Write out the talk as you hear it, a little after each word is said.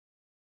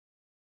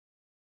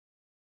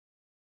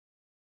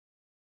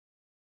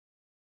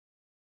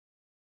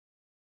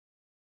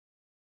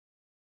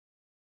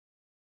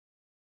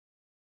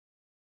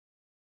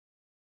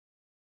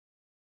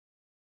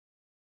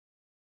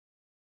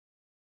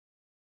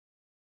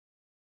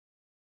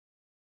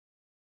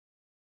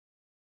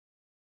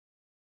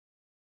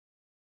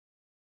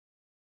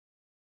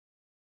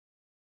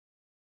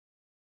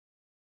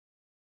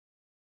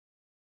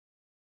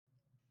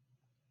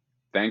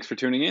Thanks for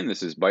tuning in.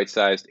 This is Bite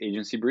Sized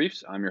Agency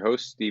Briefs. I'm your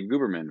host, Steve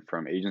Guberman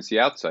from Agency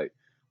Outside,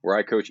 where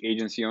I coach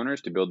agency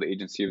owners to build the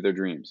agency of their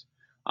dreams.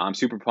 I'm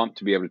super pumped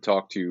to be able to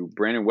talk to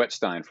Brandon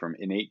Wetzstein from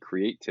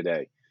In8Create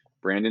today.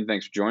 Brandon,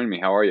 thanks for joining me.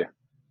 How are you?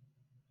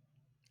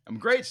 I'm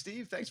great,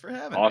 Steve. Thanks for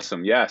having me.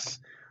 Awesome. Yes.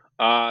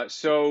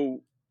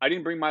 So I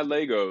didn't bring my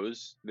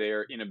Legos.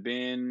 They're in a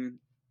bin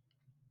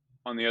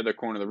on the other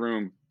corner of the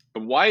room.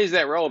 But why is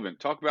that relevant?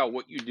 Talk about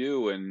what you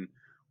do and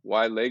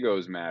why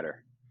Legos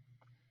matter.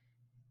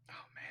 Oh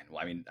man.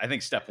 Well, I mean, I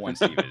think step one,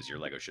 Steve, is your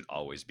Lego should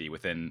always be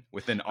within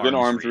Within arm's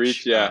arm's reach.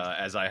 reach, Yeah.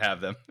 as I have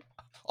them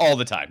all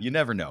the time. You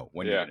never know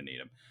when you're Yeah. going to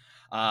need them.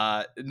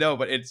 No,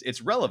 but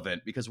it's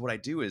relevant because what I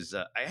do is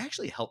I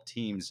actually help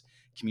teams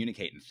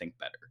communicate and think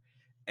better,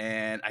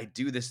 and I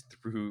do this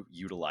through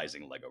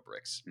utilizing Lego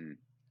bricks. Hmm.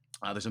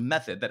 There's a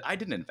method that I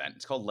didn't invent.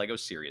 It's called Lego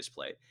Serious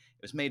Play.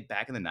 It was made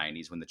back in the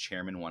 90s when the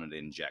chairman wanted to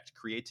inject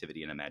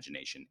creativity and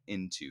imagination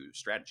into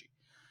strategy.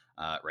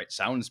 Right?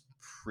 Sounds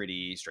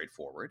pretty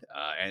straightforward.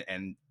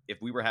 And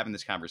if we were having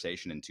this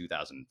conversation in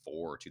 2004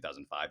 or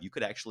 2005, you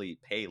could actually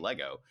pay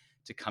Lego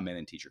to come in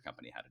and teach your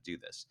company how to do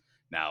this.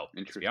 Now, let's be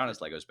Interesting.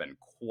 honest, Lego's been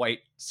quite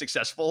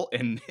successful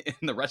in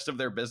the rest of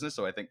their business.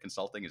 So I think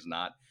consulting is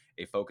not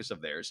a focus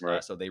of theirs.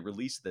 Right. So they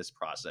released this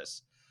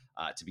process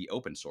to be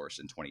open source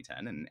in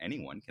 2010, and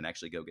anyone can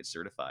actually go get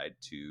certified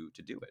to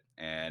do it.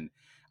 And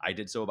I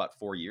did so about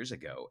 4 years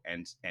ago,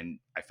 and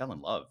I fell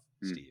in love,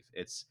 Hmm. Steve.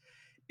 It's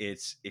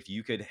if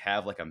you could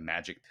have like a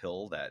magic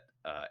pill that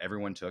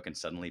everyone took and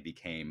suddenly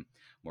became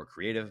more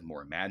creative,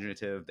 more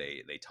imaginative.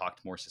 They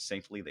talked more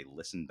succinctly. They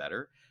listened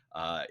better.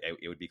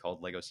 It would be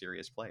called Lego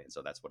Serious Play, and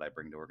so that's what I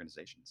bring to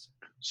organizations.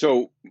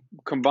 So,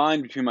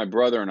 combined between my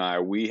brother and I,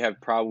 we have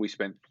probably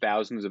spent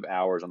thousands of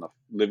hours on the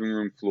living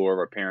room floor of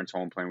our parents'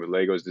 home playing with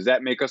Legos. Does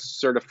that make us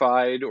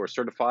certified or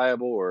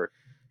certifiable or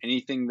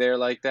anything there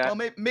like Well,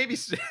 that? maybe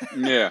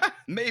Yeah,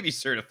 maybe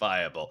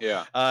certifiable,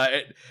 yeah.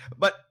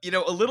 but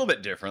a little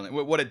bit differently.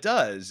 What it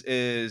does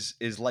is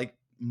like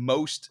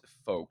most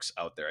folks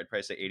out there, I'd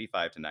probably say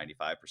 85 to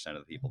 95% of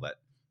the people that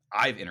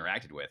I've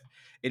interacted with,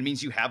 it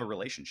means you have a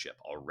relationship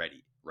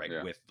already, right,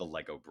 Yeah. with the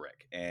Lego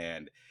brick.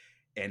 And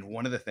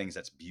one of the things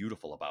that's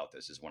beautiful about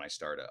this is when I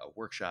start a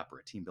workshop or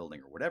a team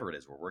building or whatever it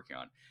is we're working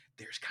on,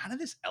 there's kind of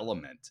this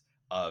element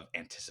of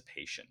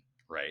anticipation,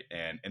 right?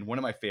 And one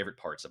of my favorite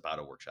parts about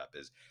a workshop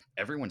is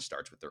everyone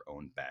starts with their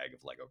own bag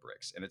of Lego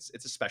bricks, and it's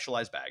a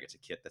specialized bag. It's a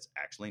kit that's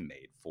actually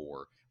made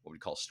for what we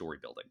call story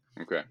building.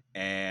 Okay.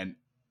 And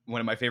one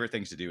of my favorite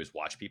things to do is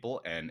watch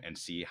people and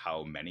see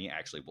how many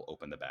actually will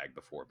open the bag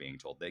before being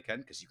told they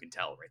can, because you can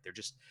tell, right?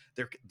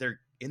 They're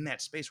in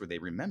that space where they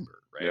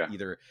remember, right? Yeah.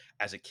 Either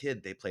as a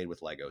kid they played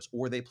with Legos,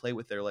 or they play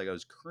with their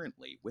Legos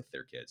currently with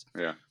their kids.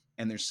 Yeah.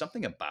 And there's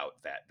something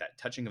about that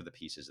touching of the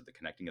pieces, of the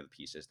connecting of the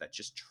pieces, that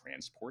just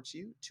transports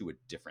you to a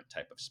different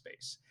type of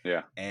space.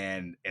 Yeah.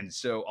 And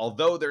so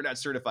although they're not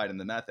certified in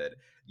the method,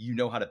 you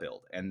know how to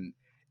build. And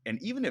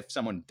even if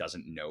someone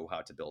doesn't know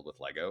how to build with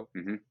Lego,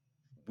 Hmm.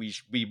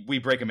 we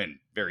break them in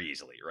very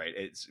easily, right?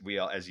 It's we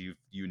all, as you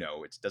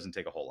know, it doesn't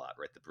take a whole lot,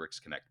 right? The bricks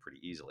connect pretty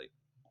easily.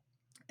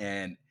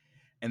 And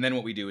and then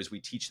what we do is we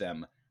teach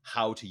them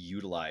how to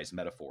utilize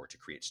metaphor to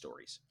create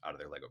stories out of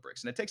their Lego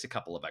bricks. And it takes a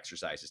couple of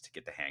exercises to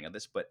get the hang of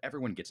this, but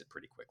everyone gets it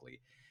pretty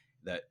quickly.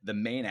 The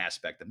main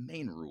aspect, the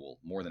main rule,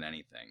 more than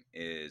anything,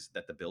 is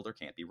that the builder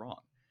can't be wrong.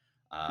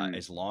 Hmm.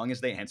 As long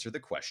as they answer the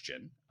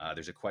question,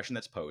 there's a question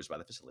that's posed by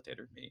the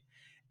facilitator, me,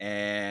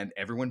 and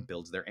everyone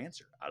builds their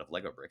answer out of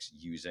Lego bricks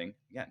using,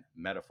 again,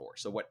 metaphor.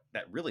 So what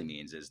that really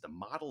means is the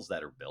models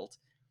that are built,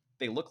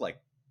 they look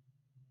like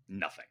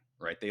nothing,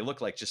 right? They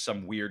look like just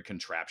some weird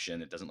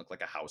contraption. It doesn't look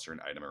like a house or an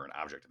item or an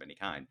object of any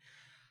kind.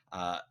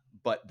 Uh,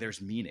 but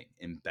there's meaning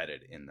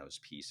embedded in those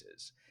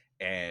pieces.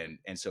 And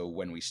so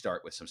when we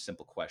start with some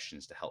simple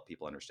questions to help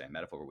people understand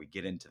metaphor, we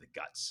get into the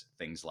guts,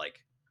 things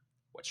like,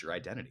 what's your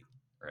identity,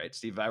 right?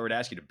 Steve, if I were to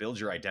ask you to build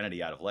your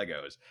identity out of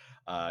Legos,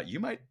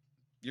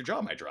 your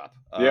jaw might drop,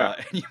 Yeah.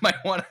 and you might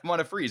want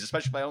to freeze,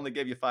 especially if I only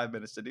gave you 5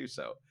 minutes to do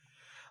so.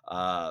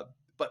 Uh,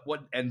 but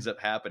what ends up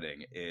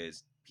happening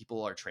is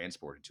people are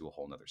transported to a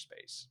whole nother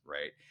space,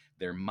 right?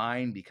 Their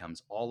mind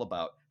becomes all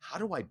about, how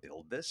do I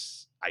build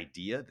this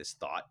idea, this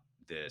thought,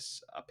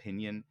 this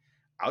opinion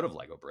out of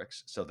Lego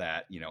bricks so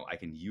that, I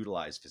can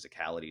utilize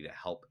physicality to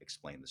help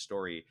explain the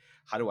story.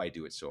 How do I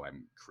do it so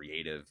I'm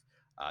creative?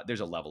 There's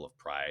a level of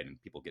pride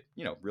and people get,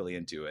 really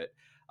into it.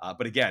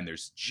 But again,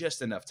 there's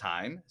just enough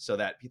time so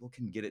that people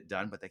can get it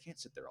done, but they can't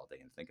sit there all day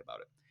and think about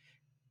it.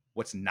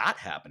 What's not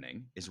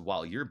happening is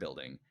while you're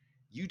building,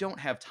 you don't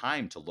have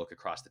time to look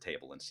across the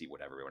table and see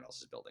what everyone else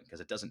is building, because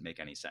it doesn't make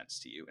any sense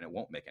to you, and it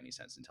won't make any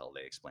sense until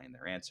they explain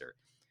their answer.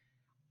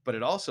 But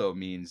it also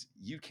means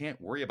you can't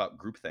worry about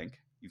groupthink.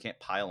 You can't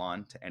pile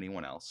on to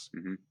anyone else.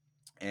 Hmm.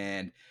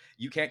 And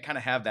you can't kind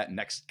of have that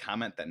next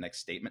comment, that next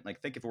statement. Like,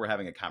 think if we're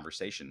having a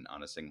conversation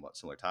on a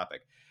similar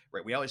topic,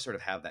 right? We always sort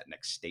of have that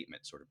next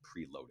statement sort of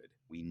preloaded.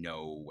 We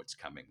know what's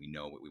coming. We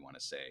know what we want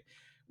to say.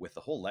 With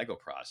the whole Lego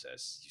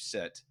process, you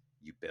sit,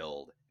 you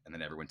build, and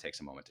then everyone takes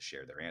a moment to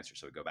share their answer.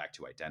 So we go back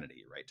to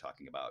identity, right?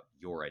 Talking about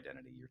your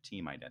identity, your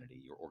team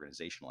identity, your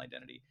organizational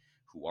identity.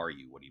 Who are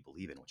you? What do you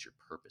believe in? What's your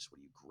purpose? What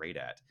are you great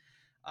at?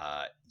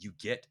 You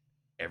get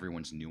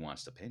everyone's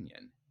nuanced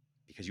opinion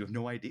because you have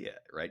no idea,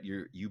 right?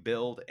 You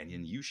build and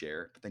then you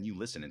share, but then you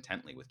listen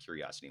intently with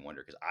curiosity and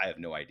wonder because I have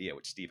no idea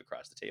what Steve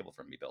across the table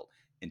from me built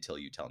until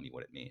you tell me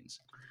what it means.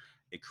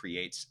 It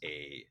creates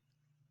a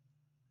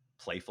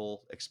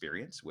playful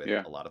experience with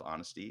Yeah. a lot of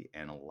honesty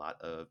and a lot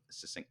of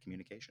succinct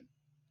communication.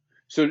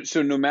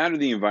 So no matter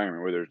the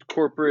environment, whether it's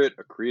corporate,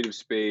 a creative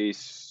space,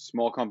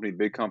 small company,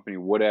 big company,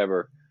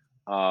 whatever,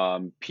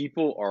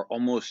 people are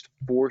almost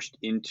forced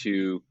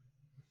into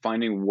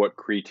finding what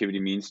creativity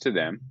means to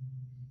them,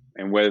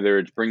 and whether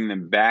it's bringing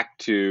them back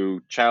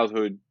to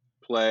childhood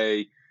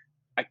play.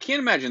 I can't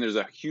imagine there's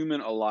a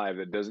human alive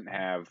that doesn't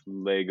have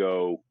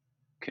Lego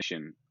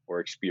connection or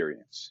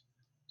experience.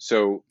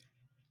 So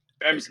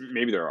There's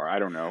maybe there are. I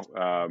don't know.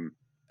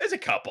 there's a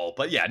couple,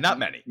 but yeah, not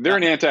many. They're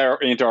in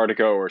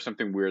Antarctica or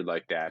something weird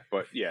like that.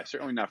 But yeah,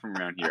 certainly not from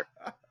around here.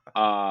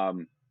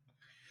 Um,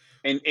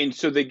 and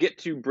so they get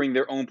to bring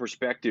their own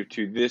perspective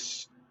to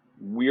this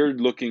weird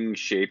looking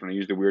shape, and I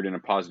use the weird in a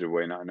positive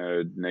way, not in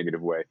a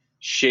negative way,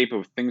 shape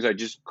of things I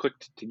just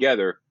clicked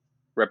together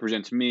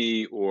represents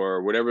me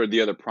or whatever the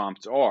other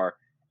prompts are,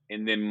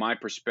 and then my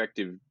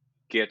perspective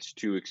gets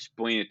to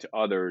explain it to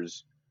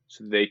others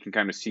so they can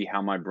kind of see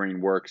how my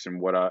brain works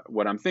and what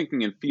I'm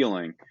thinking and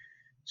feeling.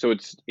 So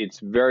it's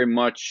very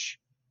much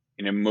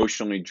an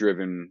emotionally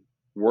driven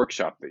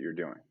workshop that you're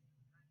doing.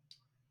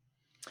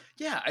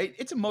 Yeah,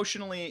 it's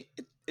emotionally.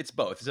 It's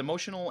both. It's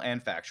emotional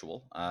and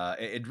factual.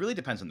 It really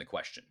depends on the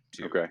question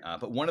too. Okay.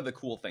 But one of the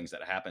cool things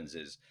that happens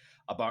is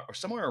about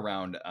somewhere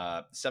around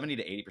 70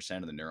 to 80%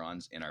 of the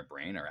neurons in our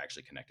brain are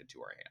actually connected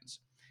to our hands.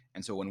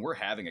 And so when we're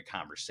having a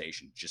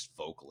conversation just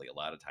vocally, a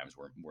lot of times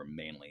we're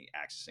mainly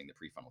accessing the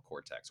prefrontal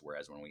cortex.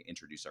 Whereas when we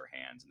introduce our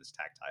hands in this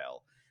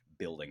tactile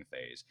building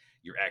phase,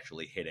 you're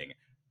actually hitting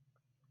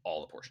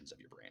all the portions of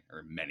your brain,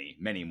 or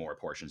many more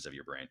portions of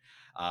your brain.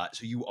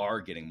 So you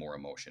are getting more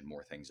emotion,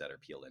 more things that are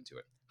peeled into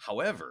it.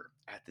 However,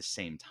 at the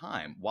same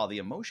time, while the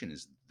emotion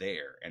is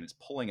there and it's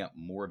pulling up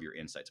more of your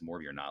insights, more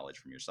of your knowledge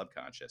from your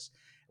subconscious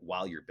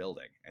while you're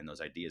building and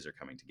those ideas are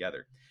coming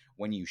together,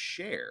 when you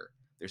share,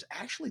 there's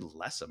actually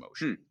less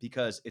emotion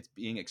because it's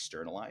being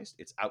externalized,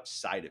 it's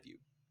outside of you.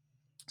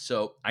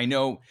 So I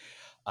know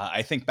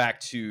I think back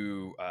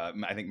to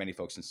I think many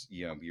folks, since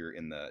you're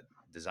in the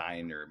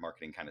design or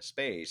marketing kind of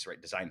space,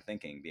 right? Design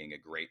thinking being a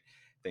great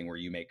thing where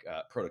you make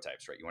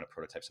prototypes, right? You want to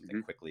prototype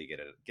something quickly,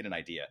 get an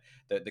idea.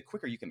 The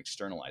quicker you can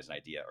externalize an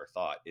idea or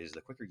thought is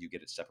the quicker you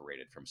get it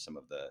separated from some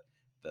of the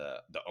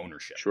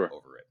ownership Sure.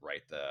 over it,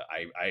 right?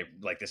 I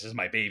like, this is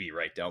my baby,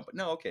 right? Don't, but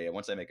no, okay.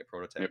 Once I make a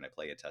prototype and I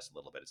play and test a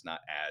little bit, it's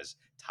not as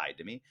tied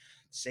to me.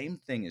 Same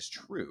thing is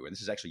true, and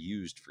this is actually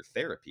used for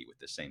therapy with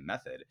the same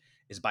method.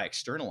 Is by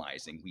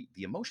externalizing,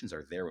 the emotions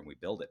are there when we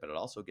build it, but it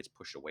also gets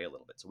pushed away a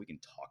little bit so we can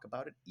talk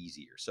about it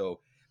easier.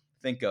 So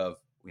think of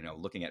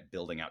looking at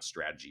building out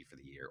strategy for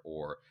the year,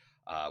 or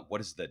what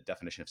does the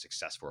definition of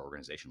success for our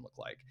organization look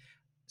like?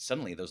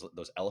 Suddenly those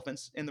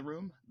elephants in the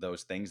room,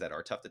 those things that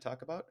are tough to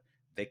talk about,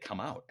 they come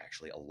out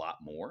actually a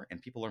lot more,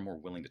 and people are more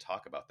willing to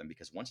talk about them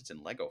because once it's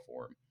in Lego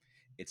form,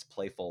 it's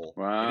playful.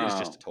 It is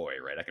just a Wow. toy,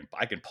 right?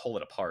 I can pull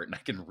it apart and I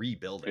can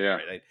rebuild it, Yeah.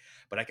 right?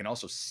 But I can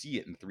also see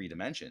it in 3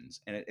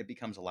 dimensions, and it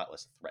becomes a lot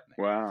less threatening.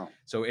 Wow.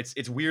 So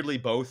it's weirdly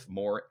both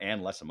more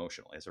and less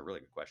emotional. It's a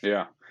really good question.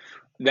 Yeah.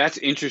 That's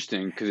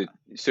interesting because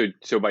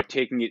so by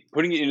putting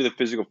it into the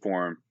physical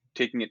form,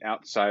 taking it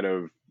outside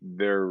of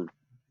their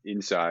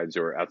insides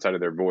or outside of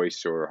their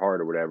voice or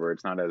heart or whatever,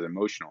 it's not as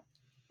emotional.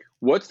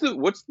 What's the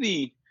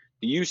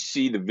do you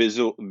see the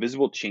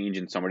visible change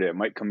in somebody that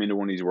might come into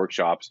one of these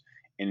workshops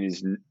and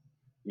is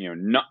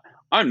not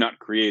I'm not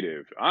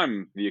creative.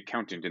 I'm the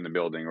accountant in the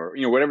building, or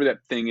whatever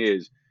that thing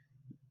is,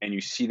 and you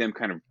see them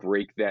kind of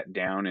break that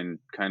down and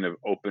kind of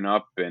open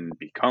up and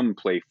become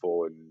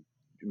playful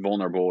and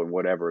vulnerable and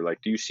whatever.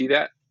 Like, do you see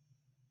that?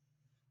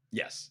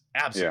 Yes,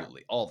 Yeah.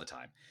 absolutely, all the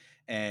time.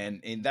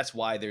 And that's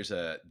why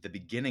the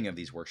beginning of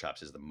these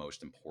workshops is the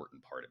most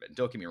important part of it. And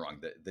don't get me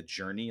wrong, the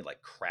journey,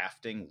 like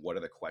crafting, what are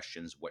the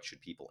questions, what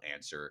should people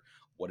answer,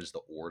 what is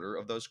the order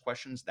of those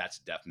questions? That's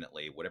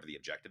definitely, whatever the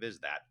objective is,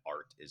 that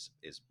art is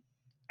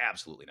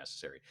absolutely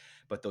necessary.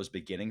 But those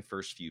beginning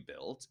first few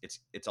builds,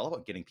 it's all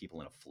about getting people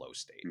in a flow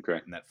state, Okay.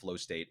 right? And that flow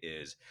state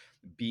is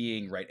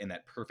being right in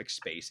that perfect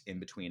space in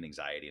between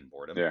anxiety and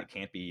boredom. Yeah. It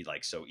can't be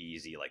like so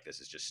easy, like this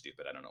is just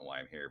stupid, I don't know why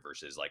I'm here,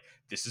 versus like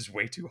this is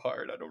way too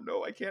hard, I don't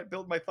know, I can't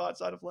build my thoughts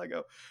out of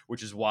Lego.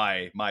 Which is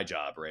why my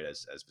job, right,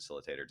 as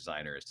facilitator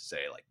designer, is to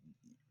say, like,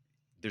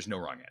 there's no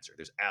wrong answer.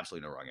 There's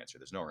absolutely no wrong answer.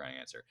 There's no wrong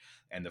answer.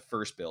 And the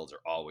first builds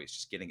are always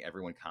just getting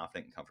everyone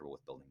confident and comfortable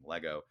with building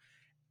Lego,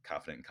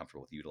 confident and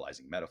comfortable with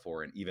utilizing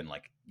metaphor. And even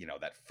like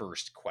that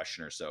first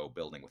question or so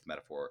building with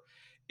metaphor,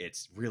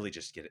 it's really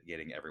just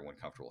getting everyone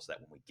comfortable so that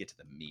when we get to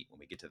the meat, when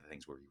we get to the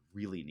things where we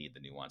really need the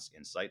nuanced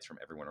insights from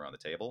everyone around the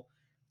table,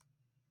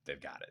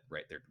 they've got it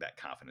right. That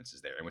confidence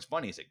is there. And what's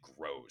funny is it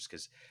grows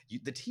because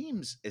the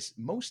teams,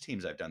 most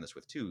teams I've done this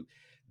with too,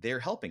 they're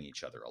helping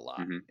each other a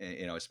lot. Hmm.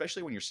 You know,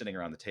 especially when you're sitting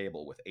around the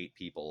table with 8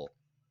 people,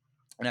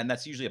 and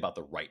that's usually about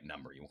the right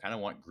number. You kind of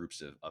want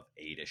groups of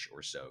 8ish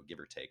or so, give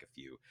or take a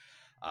few.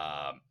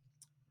 Um,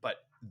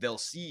 but they'll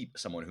see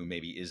someone who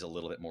maybe is a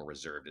little bit more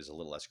reserved, is a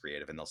little less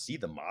creative, and they'll see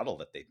the model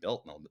that they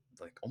built, and they'll be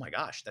like, "Oh my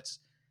gosh, that's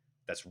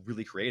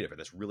really creative, or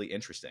that's really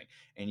interesting."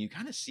 And you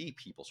kind of see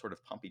people sort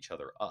of pump each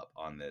other up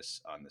on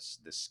this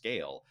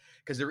scale,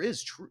 because there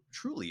is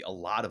truly a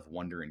lot of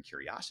wonder and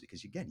curiosity.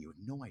 Because again, you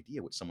have no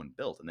idea what someone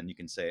built, and then you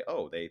can say,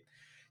 "Oh, they,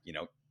 you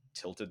know,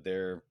 tilted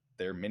their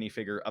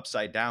minifigure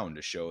upside down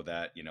to show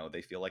that, you know,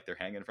 they feel like they're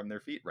hanging from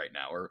their feet right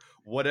now," or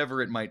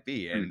whatever it might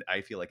be. And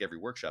I feel like every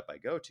workshop I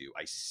go to,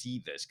 I see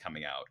this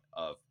coming out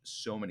of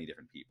so many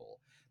different people,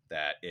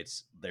 that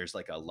there's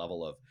like a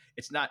level of,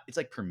 it's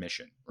like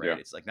permission, right? Yeah.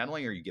 It's like not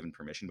only are you given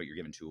permission, but you're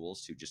given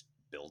tools to just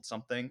build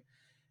something,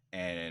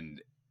 and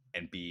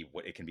be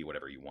what it can be,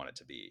 whatever you want it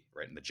to be,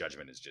 right? And the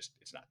judgment is just,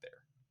 it's not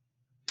there.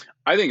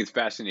 I think it's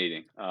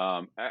fascinating.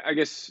 I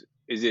guess,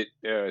 is it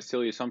a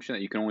silly assumption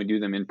that you can only do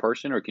them in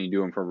person, or can you do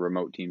them for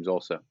remote teams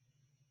also?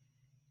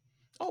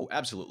 Oh,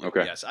 absolutely.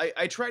 Okay. Yes.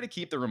 I try to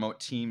keep the remote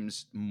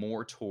teams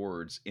more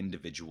towards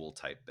individual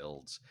type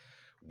builds,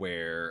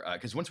 where,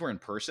 because once we're in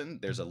person,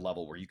 there's a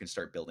level where you can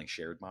start building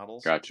shared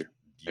models, which Gotcha. is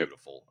Yep.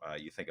 beautiful.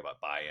 You think about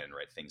buy-in,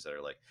 right? Things that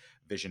are like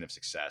vision of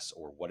success,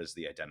 or what is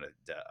the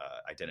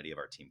identity of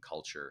our team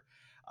culture.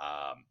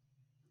 Um,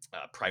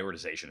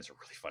 Prioritization is a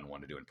really fun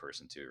one to do in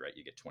person too, right?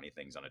 You get 20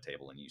 things on a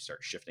table and you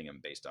start shifting them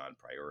based on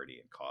priority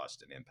and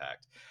cost and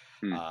impact.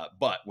 Hmm.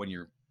 But when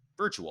you're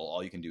virtual,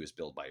 all you can do is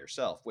build by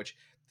yourself, which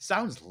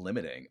sounds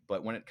limiting.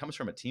 But when it comes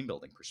from a team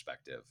building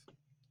perspective,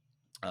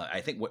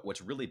 I think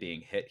what's really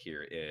being hit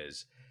here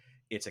is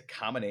it's a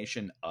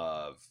combination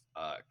of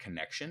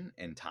connection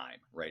and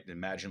time, right?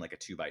 Imagine like a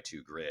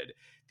 2x2 grid.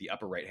 The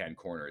upper right hand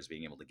corner is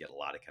being able to get a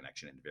lot of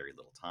connection in very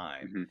little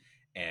time. Hmm.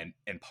 And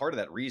part of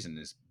that reason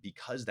is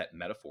because that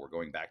metaphor,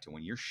 going back to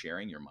when you're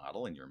sharing your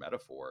model and your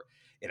metaphor,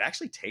 it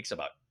actually takes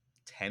about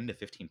 10 to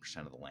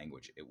 15% of the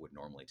language it would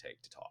normally take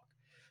to talk.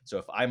 So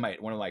if I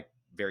might, one of my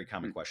very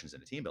common questions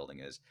in a team building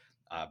is,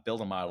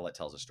 build a model that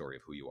tells a story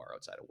of who you are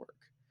outside of work.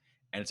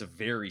 And it's a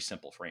very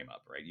simple frame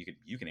up, right?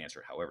 You can answer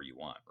it however you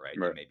want, right?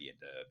 You Right. may be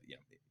into, you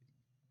know,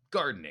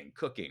 gardening,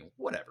 cooking,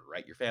 whatever,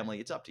 right? Your family,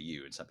 it's up to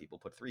you. And some people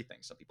put 3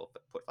 things, some people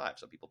put 5,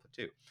 some people put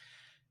 2.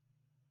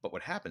 But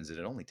what happens is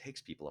it only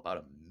takes people about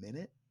a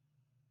minute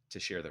to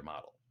share their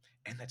model.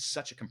 And that's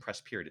such a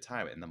compressed period of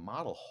time. And the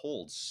model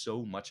holds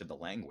so much of the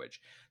language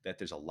that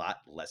there's a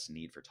lot less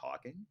need for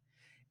talking.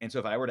 And so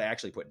if I were to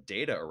actually put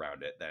data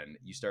around it, then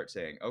you start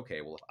saying,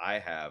 okay, well, if I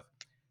have,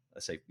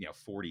 let's say,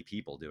 40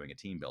 people doing a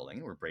team building,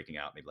 and we're breaking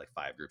out maybe like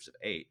 5 groups of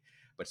 8,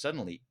 but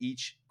suddenly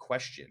each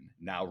question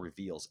now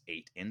reveals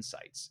 8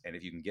 insights. And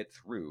if you can get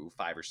through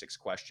 5 or 6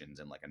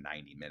 questions in like a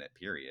 90-minute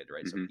period,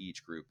 right? So Hmm.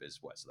 each group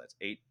is what? So that's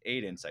eight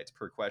insights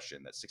per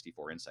question. That's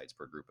 64 insights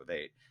per group of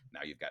 8.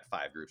 Now you've got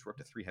 5 groups. We're up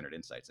to 300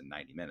 insights in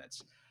 90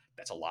 minutes.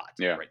 That's a lot,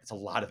 Yeah. right? It's a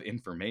lot of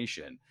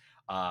information.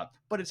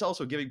 But it's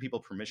also giving people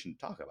permission to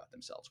talk about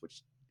themselves,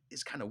 which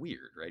is kind of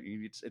weird, right?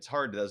 It's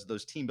hard.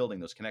 Those team building,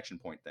 those connection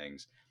point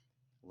things,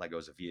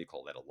 Lego's a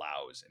vehicle that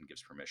allows and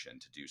gives permission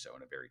to do so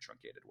in a very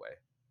truncated way.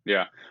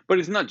 Yeah, but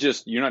it's not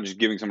just, you're not just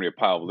giving somebody a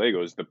pile of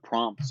Legos. The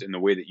prompts and the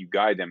way that you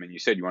guide them, and you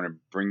said you want to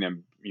bring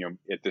them,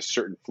 at this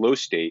certain flow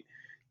state.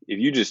 If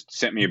you just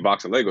sent me a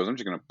box of Legos, I'm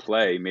just going to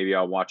play. Maybe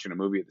I'll watch a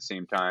movie at the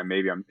same time.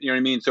 Maybe I'm, you know what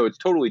I mean. So it's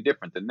totally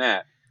different than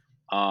that.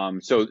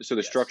 So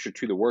the Yes. structure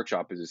to the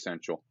workshop is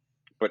essential.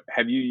 But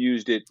have you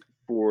used it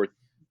for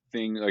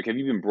things like, have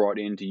you been brought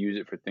in to use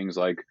it for things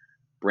like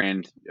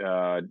brand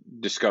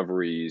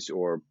discoveries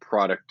or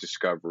product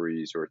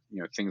discoveries, or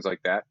things like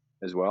that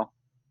as well?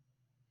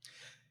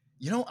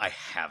 I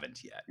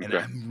haven't yet. And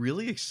Okay. I'm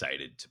really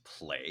excited to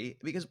play,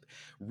 because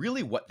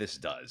really what this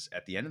does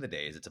at the end of the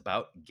day is it's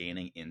about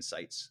gaining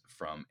insights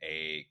from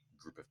a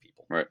group of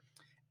people. Right.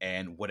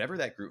 And whatever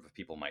that group of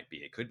people might be,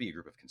 it could be a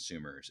group of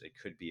consumers, it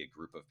could be a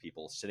group of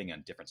people sitting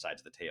on different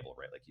sides of the table,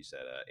 right? Like you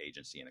said, an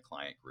agency and a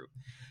client group,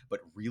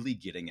 but really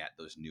getting at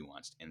those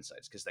nuanced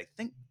insights. Because I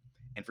think,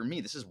 and for me,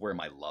 this is where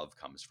my love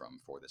comes from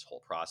for this whole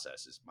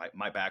process, is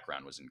my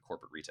background was in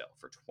corporate retail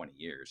for 20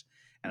 years.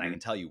 And I Hmm. can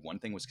tell you one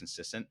thing was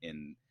consistent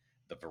in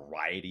the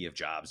variety of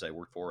jobs I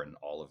worked for and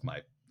all of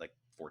my like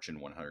Fortune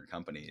 100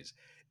 companies,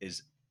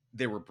 is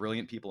there were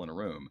brilliant people in a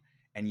room,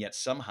 and yet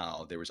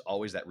somehow there was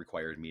always that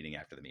required meeting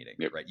after the meeting,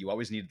 Yep. right? You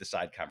always needed the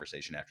side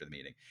conversation after the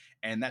meeting.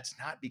 And that's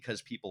not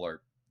because people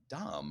are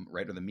dumb,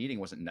 right? Or the meeting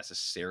wasn't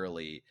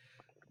necessarily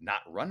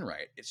not run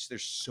right. It's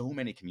there's so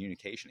many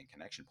communication and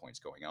connection points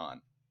going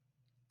on.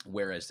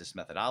 Whereas this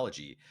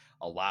methodology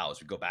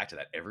allows, we go back to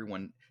that,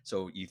 everyone.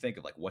 So you think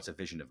of like, what's a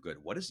vision of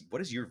good? What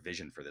is your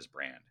vision for this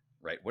brand,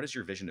 right? What does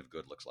your vision of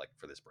good looks like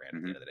for this brand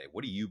at the Hmm. end of the day?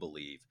 What do you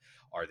believe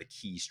are the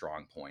key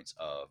strong points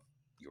of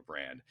your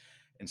brand?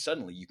 And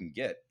suddenly you can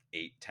get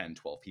 8, 10,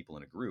 12 people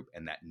in a group,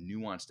 and that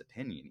nuanced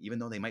opinion, even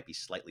though they might be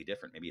slightly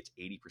different, maybe it's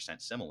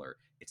 80% similar,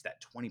 it's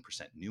that 20%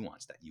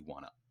 nuance that you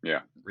want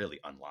to really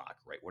unlock,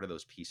 right? What are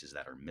those pieces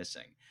that are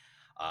missing?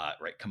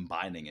 Right,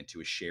 combining into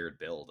a shared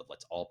build of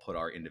let's all put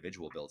our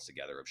individual builds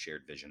together of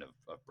shared vision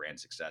of brand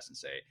success and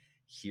say,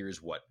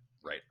 here's what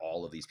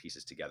all of these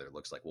pieces together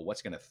looks like. Well,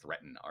 what's going to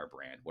threaten our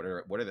brand? What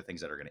are the things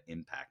that are going to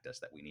impact us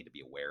that we need to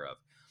be aware of?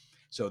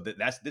 So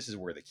this is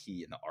where the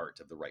key and the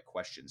art of the right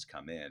questions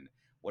come in.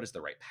 What is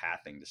the right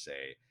pathing to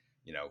say,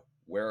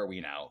 where are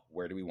we now?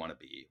 Where do we want to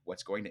be?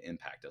 What's going to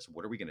impact us?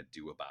 What are we going to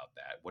do about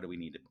that? What do we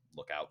need to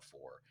look out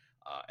for?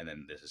 And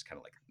then this is kind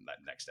of like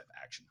that next step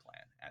action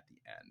plan at the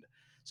end.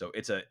 So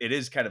it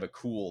is kind of a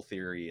cool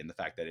theory in the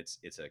fact that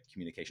it's a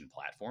communication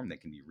platform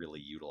that can be really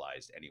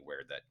utilized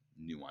anywhere that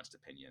nuanced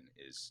opinion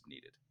is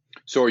needed.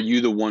 So are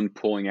you the one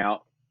pulling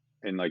out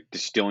and like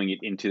distilling it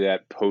into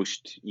that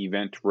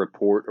post-event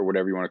report or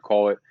whatever you want to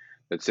call it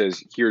that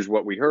says, here's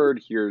what we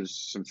heard, here's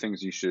some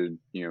things you should,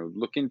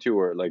 look into,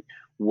 or like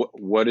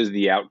what is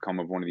the outcome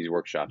of one of these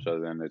workshops other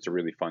than it's a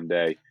really fun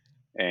day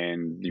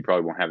and you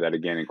probably won't have that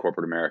again in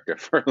corporate America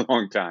for a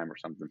long time or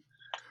something?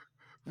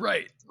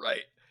 Right.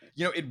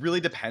 It really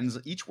depends.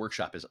 Each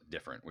workshop is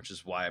different, which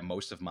is why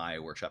most of my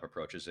workshop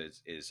approaches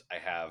is I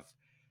have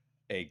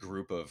a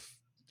group of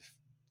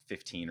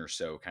 15 or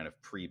so kind of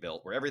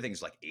pre-built where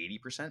everything's like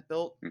 80%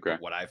 built. Okay.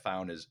 But what I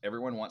found is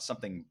everyone wants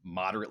something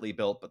moderately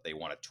built, but they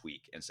want to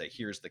tweak and say,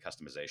 here's the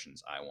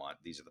customizations I want.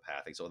 These are the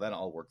pathing. So then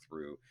I'll work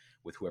through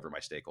with whoever my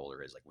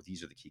stakeholder is, like, well,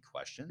 these are the key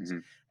questions.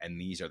 And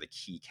these are the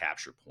key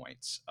capture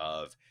points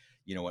of,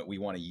 what we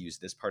want to use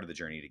this part of the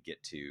journey to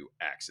get to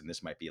X. And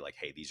this might be like,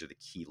 hey, these are the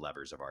key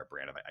levers of our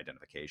brand of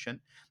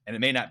identification. And it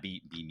may not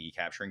be me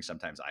capturing.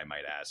 Sometimes I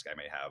may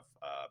have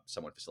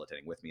someone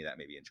facilitating with me that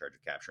may be in charge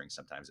of capturing.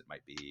 Sometimes it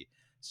might be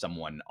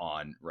someone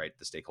on the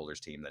stakeholders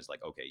team that's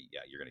like, okay,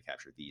 yeah, you're going to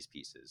capture these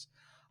pieces.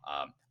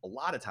 A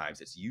lot of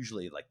times it's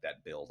usually like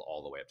that build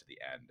all the way up to the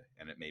end.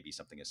 And it may be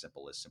something as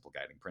simple as simple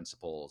guiding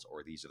principles,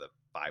 or these are the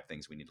 5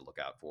 things we need to look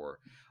out for.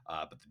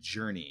 But the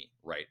journey,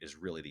 is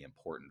really the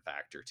important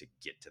factor to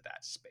get to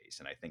that space.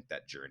 And I think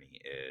that journey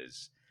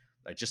is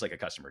just like a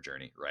customer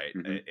journey, right?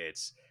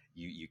 It's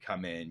you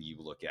come in, you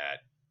look at,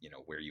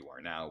 where you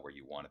are now, where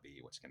you want to be,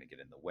 what's going to get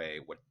in the way,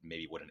 what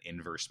an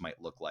inverse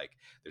might look like.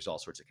 There's all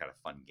sorts of kind of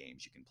fun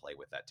games you can play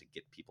with that to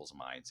get people's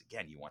minds.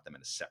 Again, you want them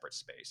in a separate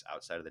space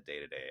outside of the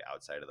day-to-day,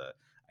 outside of the,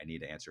 I need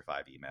to answer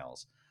 5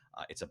 emails.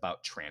 It's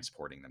about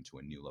transporting them to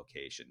a new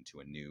location, to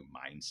a new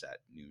mindset,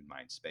 new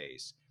mind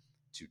space,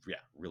 to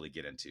really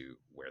get into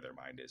where their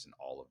mind is and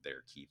all of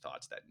their key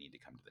thoughts that need to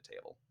come to the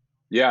table.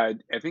 Yeah,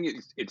 I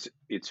think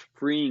it's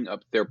freeing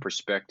up their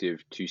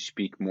perspective to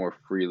speak more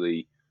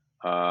freely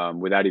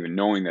without even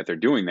knowing that they're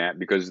doing that,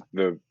 because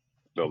the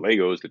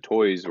Legos, the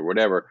toys, or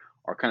whatever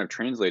are kind of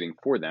translating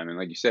for them. And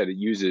like you said, it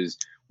uses,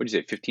 what do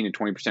you say, 15 to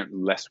 20%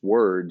 less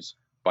words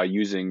by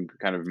using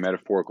kind of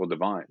metaphorical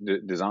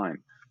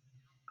design.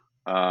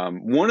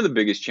 One of the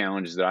biggest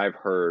challenges that I've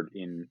heard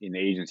in the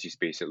agency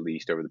space, at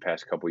least over the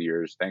past couple of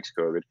years, thanks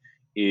COVID,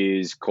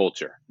 is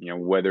culture.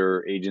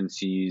 Whether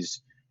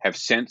agencies have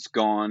since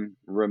gone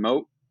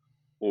remote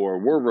or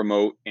were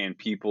remote and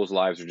people's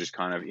lives are just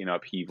kind of in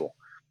upheaval.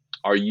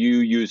 Are you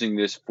using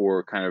this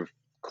for kind of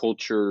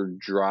culture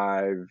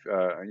drive,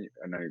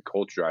 not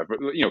culture drive, but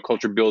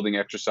culture building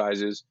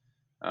exercises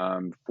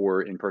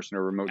for in-person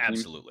or remote teams?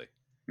 Absolutely.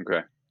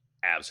 Okay.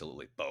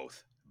 Absolutely.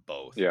 Both.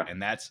 Yeah.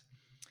 And it's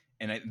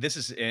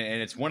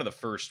one of the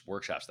first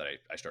workshops that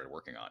I started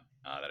working on,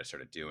 that I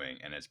started doing.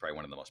 And it's probably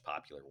one of the most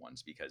popular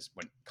ones, because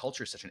when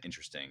culture is such an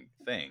interesting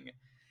thing,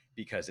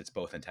 because it's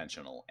both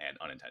intentional and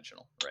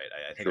unintentional, right?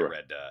 I think I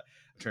read, I'm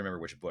trying to remember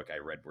which book I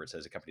read where it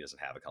says a company doesn't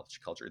have a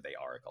culture, they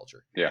are a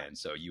culture. Yeah. And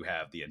so you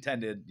have the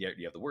intended,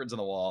 you have the words on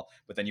the wall,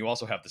 but then you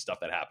also have the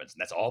stuff that happens,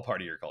 and that's all part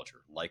of your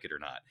culture, like it or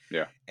not.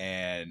 Yeah.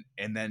 And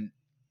then,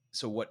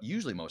 so what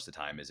usually most of the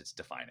time is it's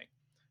defining,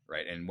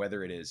 right? And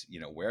whether it is,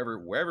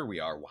 wherever we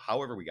are,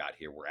 however we got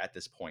here, we're at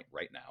this point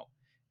right now.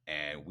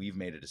 And we've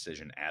made a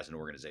decision as an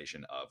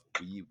organization of,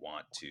 we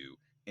want to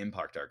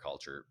impact our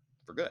culture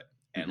for good.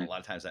 And a lot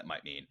of times that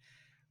might mean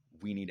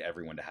we need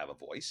everyone to have a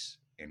voice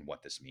in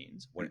what this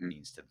means, what it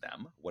means to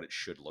them, what it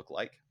should look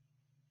like,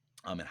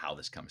 and how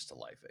this comes to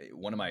life.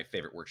 One of my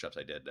favorite workshops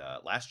I did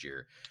last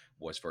year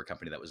was for a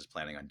company that was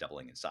planning on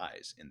doubling in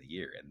size in the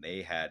year. And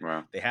they had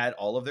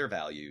all of their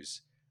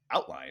values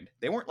outlined.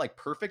 They weren't like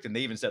perfect. And they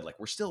even said, like,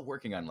 we're still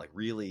working on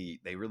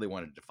they really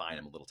wanted to define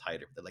them a little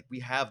tighter. They're like, we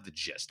have the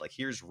gist, like,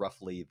 here's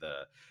roughly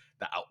the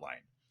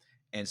outline.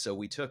 And so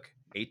we took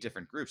 8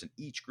 different groups, and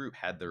each group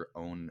had their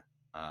own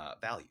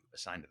value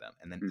assigned to them.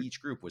 And then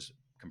each group was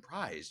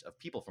comprised of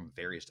people from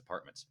various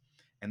departments,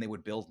 and they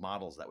would build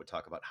models that would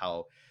talk about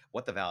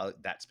what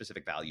that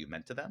specific value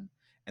meant to them.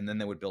 And then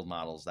they would build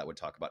models that would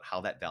talk about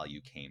how that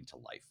value came to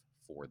life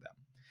for them.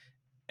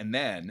 And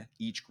then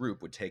each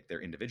group would take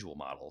their individual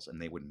models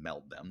and they would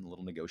meld them, a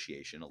little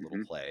negotiation, a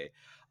little play,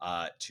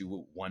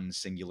 to one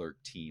singular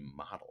team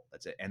model.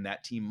 That's it. And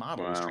that team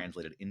model was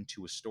translated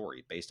into a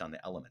story based on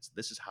the elements.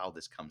 This is how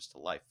this comes to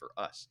life for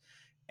us.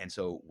 And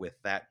so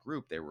with that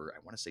group, there were, I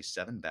want to say,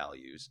 7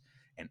 values,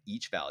 and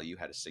each value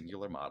had a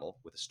singular model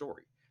with a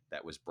story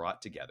that was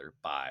brought together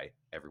by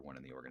everyone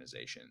in the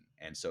organization.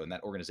 And so, in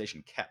that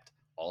organization kept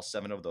all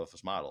 7 of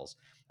those models.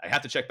 I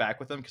have to check back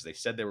with them because they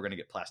said they were going to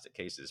get plastic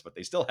cases, but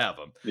they still have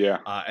them. Yeah.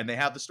 And they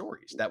have the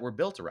stories that were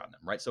built around them,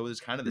 right? So there's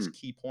kind of this Hmm.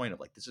 key point of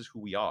like, this is who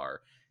we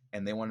are.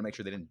 And they wanted to make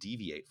sure they didn't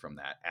deviate from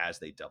that as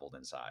they doubled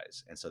in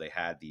size. And so they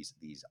had these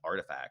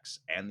artifacts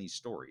and these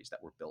stories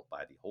that were built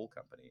by the whole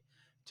company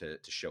to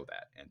show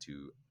that and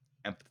to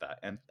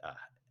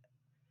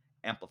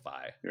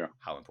amplify Yeah.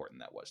 how important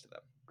that was to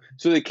them.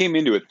 So they came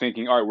into it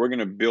thinking, all right, we're going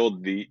to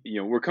build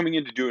we're coming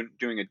into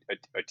doing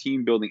a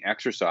team building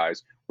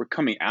exercise. We're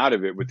coming out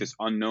of it with this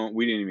unknown.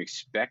 We didn't even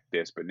expect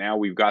this, but now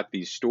we've got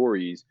these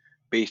stories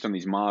based on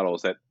these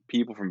models that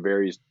people from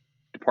various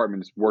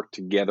departments work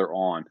together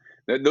on.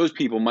 That those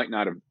people might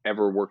not have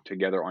ever worked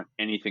together on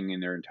anything in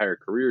their entire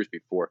careers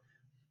before,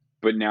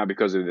 but now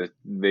because of this,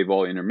 they've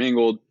all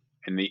intermingled,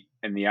 and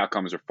the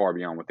outcomes are far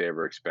beyond what they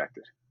ever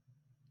expected.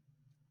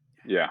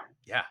 Yeah.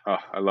 Yeah. Oh,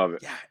 I love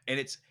it. Yeah.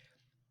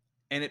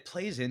 And it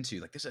plays into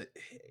like this.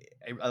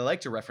 I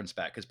like to reference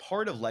back because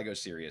part of Lego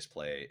Serious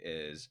Play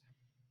is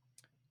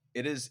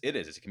it's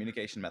a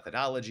communication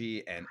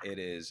methodology, and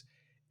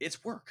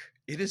it's work.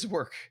 It is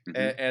work.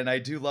 Mhm. And I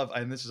do love,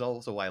 and this is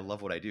also why I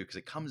love what I do, because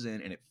it comes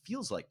in and it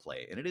feels like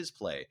play, and it is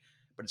play,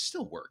 but it's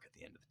still work at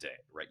the end of the day,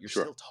 right? You're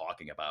Sure. still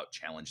talking about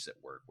challenges at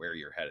work, where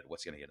you're headed,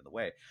 what's going to get in the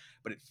way,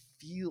 but it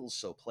feels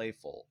so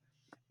playful.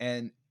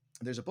 And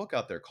there's a book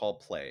out there called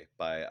Play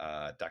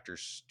by Dr.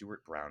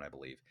 Stuart Brown, I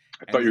believe,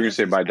 I and thought he you were going to has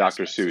say these by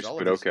Dr. aspects. There's Seuss, all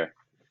of but these. okay.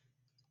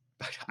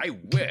 I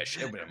wish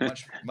it would have been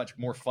a much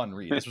more fun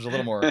read. This was a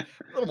little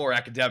more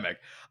academic,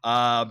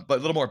 but a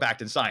little more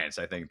backed in science,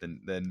 I think,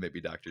 than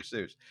maybe Dr.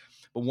 Seuss.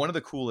 But one of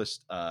the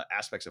coolest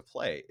aspects of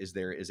play is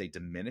there is a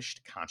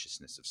diminished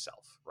consciousness of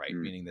self, right?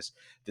 Mm. Meaning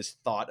this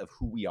thought of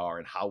who we are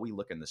and how we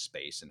look in the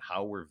space and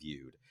how we're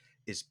viewed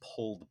is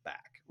pulled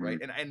back, right?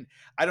 Mm. And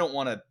I don't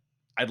want to.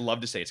 I'd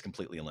love to say it's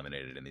completely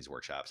eliminated in these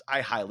workshops.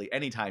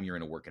 Anytime you're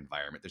in a work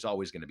environment, there's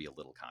always going to be a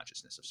little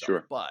consciousness of self,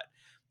 Sure. but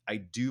I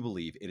do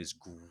believe it is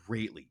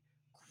greatly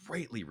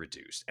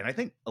reduced, and I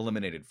think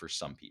eliminated for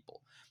some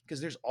people,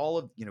 because there's all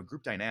of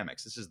group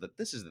dynamics. This is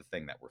the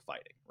thing that we're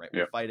fighting, right?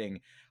 Yeah. We're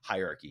fighting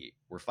hierarchy,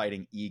 we're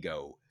fighting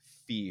ego,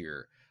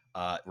 fear,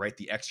 right?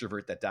 The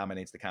extrovert that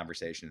dominates the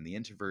conversation and the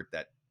introvert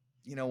that,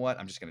 you know what,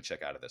 I'm just going to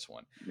check out of this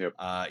one. Yep.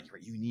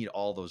 You need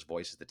all those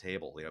voices at the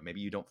table. Maybe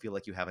you don't feel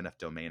like you have enough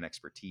domain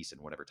expertise in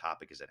whatever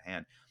topic is at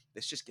hand.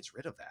 This just gets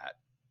rid of that.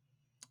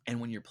 And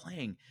when you're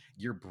playing,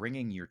 you're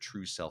bringing your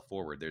true self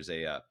forward. There's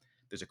a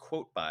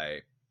quote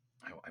by,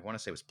 I want to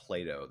say it was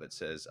Plato, that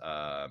says,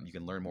 you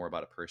can learn more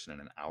about a person in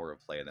an hour of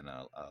play than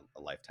a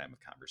lifetime of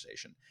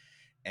conversation.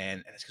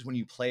 And it's because when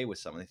you play with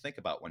someone, think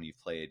about when you've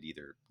played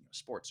either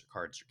sports or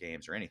cards or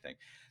games or anything,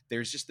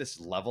 there's just this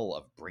level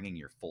of bringing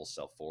your full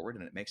self forward,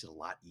 and it makes it a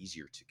lot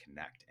easier to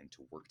connect and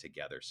to work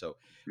together. So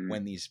Mm.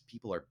 when these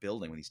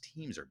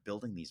teams are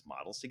building these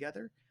models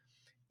together,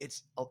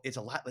 it's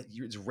a lot.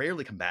 It's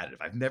rarely combative.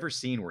 I've never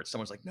seen where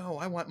someone's like, "No,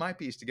 I want my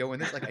piece to go in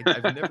this." Like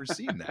I've never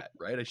seen that.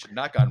 Right? I should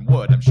knock on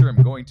wood. I'm sure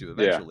I'm going to Yeah.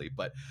 eventually,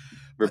 but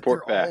they're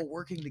Report back. all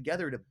working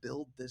together to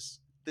build this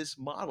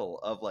model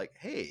of like,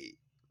 hey,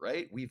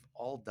 right? We've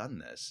all done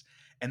this,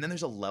 and then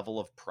there's a level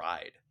of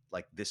pride.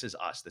 Like, this is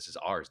us. This is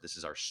ours. This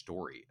is our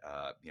story.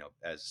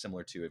 As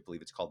similar to, I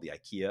believe it's called the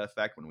IKEA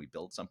effect. When we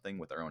build something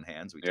with our own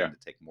hands, we Yeah. tend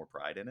to take more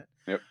pride in it.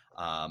 Yep.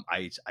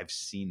 I've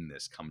seen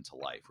this come to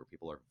life where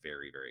people are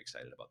very, very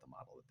excited about the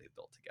model that they've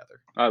built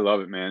together. I love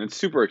it, man. It's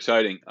super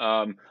exciting.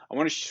 I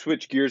want to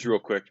switch gears real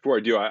quick. Before I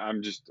do,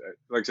 I'm just,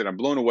 like I said, I'm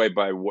blown away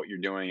by what you're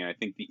doing, and I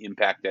think the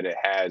impact that it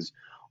has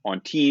on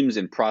teams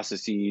and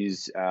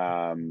processes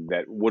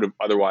that would have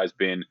otherwise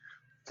been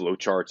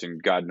flowcharts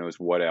and God knows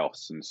what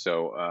else. And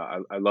so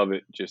I love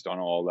it just on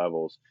all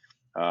levels.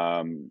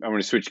 I'm going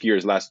to switch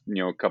gears. Last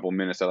couple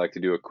minutes, I like to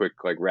do a quick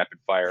rapid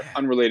fire, Yeah.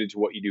 unrelated to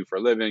what you do for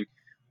a living.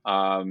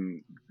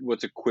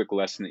 What's a quick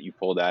lesson that you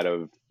pulled out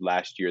of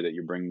last year that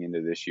you're bringing into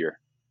this year?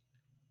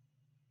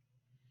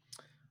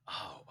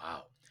 Oh,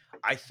 wow.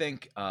 I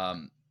think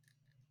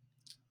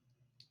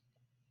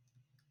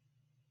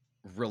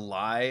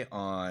rely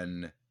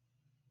on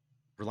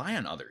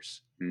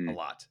others a Mm.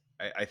 lot.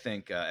 I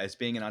think as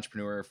being an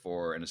entrepreneur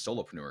and a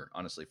solopreneur,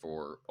 honestly,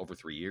 for over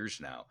 3 years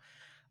now.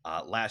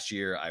 Last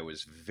year, I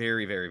was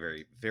very, very,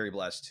 very, very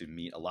blessed to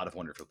meet a lot of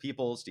wonderful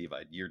people. Steve,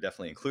 you're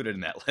definitely included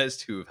in that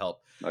list, who have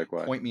helped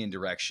Likewise. point me in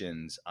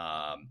directions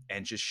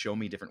and just show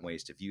me different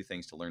ways to view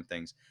things, to learn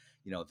things.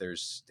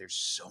 There's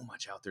so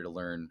much out there to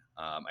learn.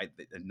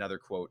 Another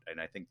quote, and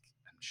I'm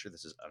sure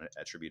this is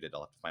attributed.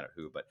 I'll have to find out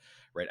who, but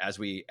right as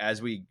we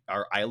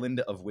our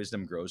island of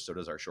wisdom grows, so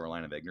does our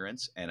shoreline of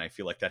ignorance. And I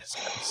feel like that is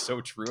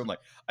so true. I'm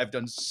like, I've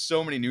done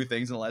so many new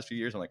things in the last few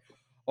years. I'm like,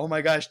 oh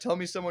my gosh, tell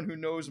me someone who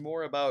knows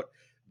more about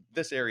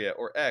this area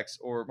or X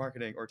or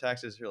marketing or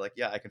taxes. You're like,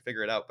 yeah, I can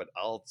figure it out, but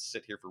I'll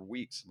sit here for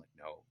weeks. I'm like,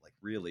 no, like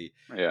really,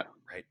 Yeah.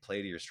 right?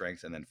 Play to your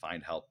strengths and then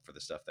find help for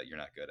the stuff that you're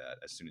not good at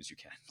as soon as you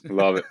can.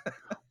 Love it.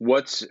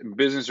 What's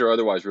business or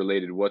otherwise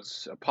related?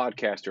 What's a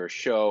podcast or a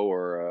show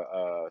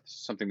or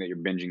something that you're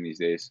binging these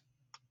days?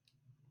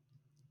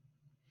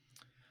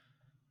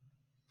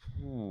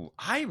 Ooh,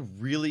 I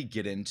really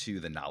get into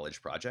the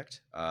Knowledge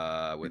Project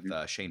with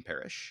Shane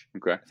Parrish.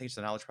 Okay. I think it's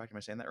the Knowledge Project. Am I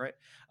saying that right?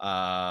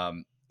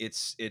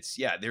 It's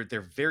yeah,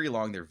 they're very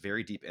long, they're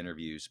very deep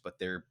interviews, but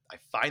I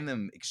find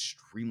them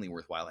extremely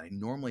worthwhile. And I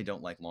normally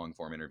don't like long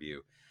form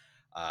interview.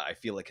 I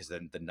feel like because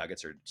then the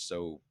nuggets are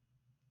so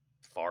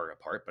far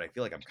apart, but I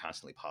feel like I'm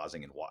constantly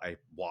pausing and I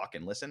walk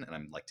and listen, and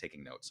I'm like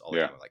taking notes all the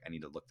time. I'm like, I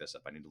need to look this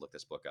up. I need to look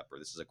this book up, or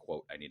this is a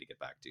quote I need to get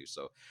back to.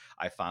 So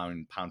I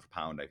found pound for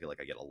pound, I feel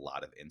like I get a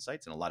lot of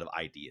insights and a lot of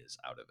ideas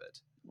out of it.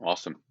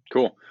 Awesome.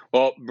 Cool.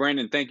 Well,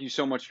 Brandon, thank you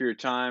so much for your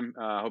time.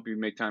 I hope you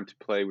make time to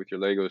play with your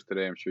Legos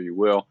today. I'm sure you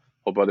will.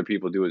 Hope other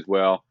people do as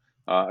well.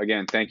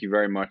 Again, thank you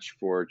very much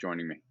for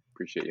joining me.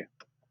 Appreciate you.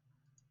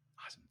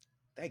 Awesome.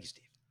 Thank you,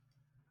 Steve.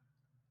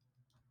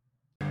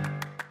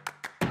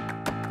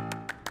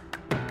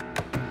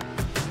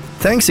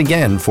 Thanks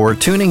again for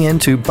tuning in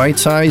to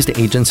Bite-Sized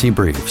Agency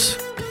Briefs.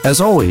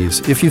 As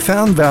always, if you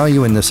found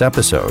value in this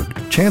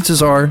episode,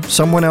 chances are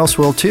someone else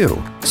will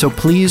too, so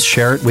please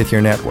share it with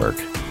your network.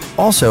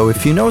 Also,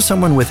 if you know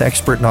someone with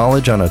expert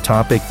knowledge on a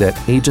topic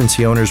that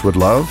agency owners would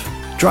love,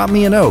 drop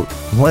me a note.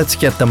 Let's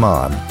get them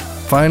on.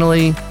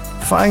 Finally,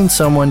 find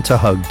someone to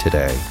hug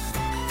today.